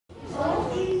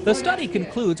The study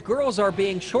concludes girls are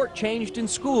being shortchanged in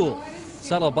school.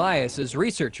 Subtle biases,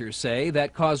 researchers say,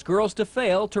 that cause girls to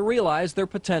fail to realize their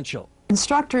potential.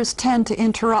 Instructors tend to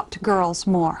interrupt girls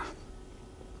more.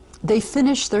 They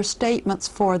finish their statements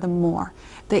for them more.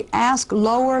 They ask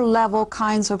lower level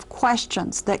kinds of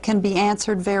questions that can be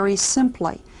answered very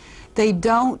simply. They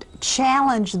don't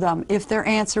challenge them if their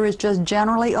answer is just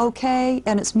generally okay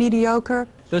and it's mediocre.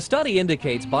 The study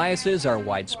indicates biases are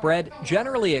widespread,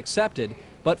 generally accepted,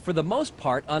 but for the most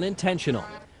part unintentional.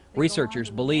 Researchers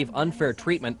believe unfair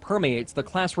treatment permeates the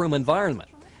classroom environment.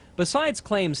 Besides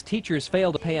claims teachers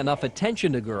fail to pay enough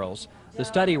attention to girls, the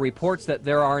study reports that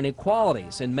there are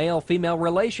inequalities in male-female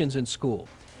relations in school,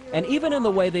 and even in the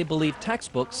way they believe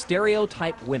textbooks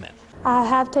stereotype women. I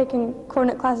have taken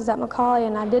coordinate classes at Macaulay,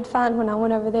 and I did find when I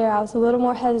went over there I was a little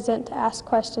more hesitant to ask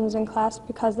questions in class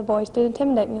because the boys did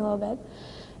intimidate me a little bit.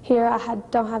 Here I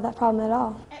don't have that problem at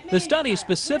all. The study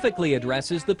specifically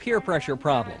addresses the peer pressure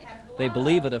problem. They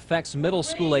believe it affects middle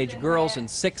school age girls in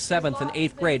 6th, 7th, and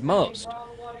 8th grade most.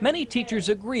 Many teachers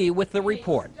agree with the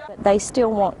report. They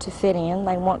still want to fit in.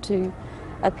 They want to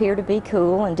appear to be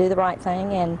cool and do the right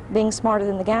thing, and being smarter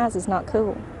than the guys is not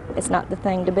cool. It's not the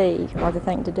thing to be or the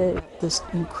thing to do. This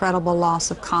incredible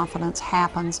loss of confidence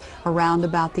happens around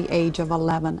about the age of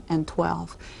 11 and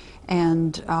 12.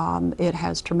 And it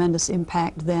has tremendous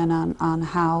impact then on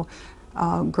how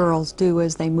girls do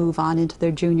as they move on into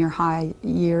their junior high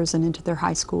years and into their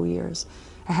high school years.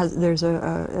 There's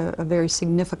a very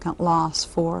significant loss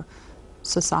for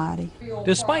society.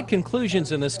 Despite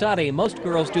conclusions in the study, most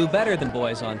girls do better than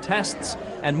boys on tests,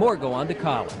 and more go on to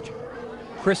college.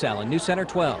 Chris Allen, News Center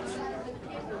 12.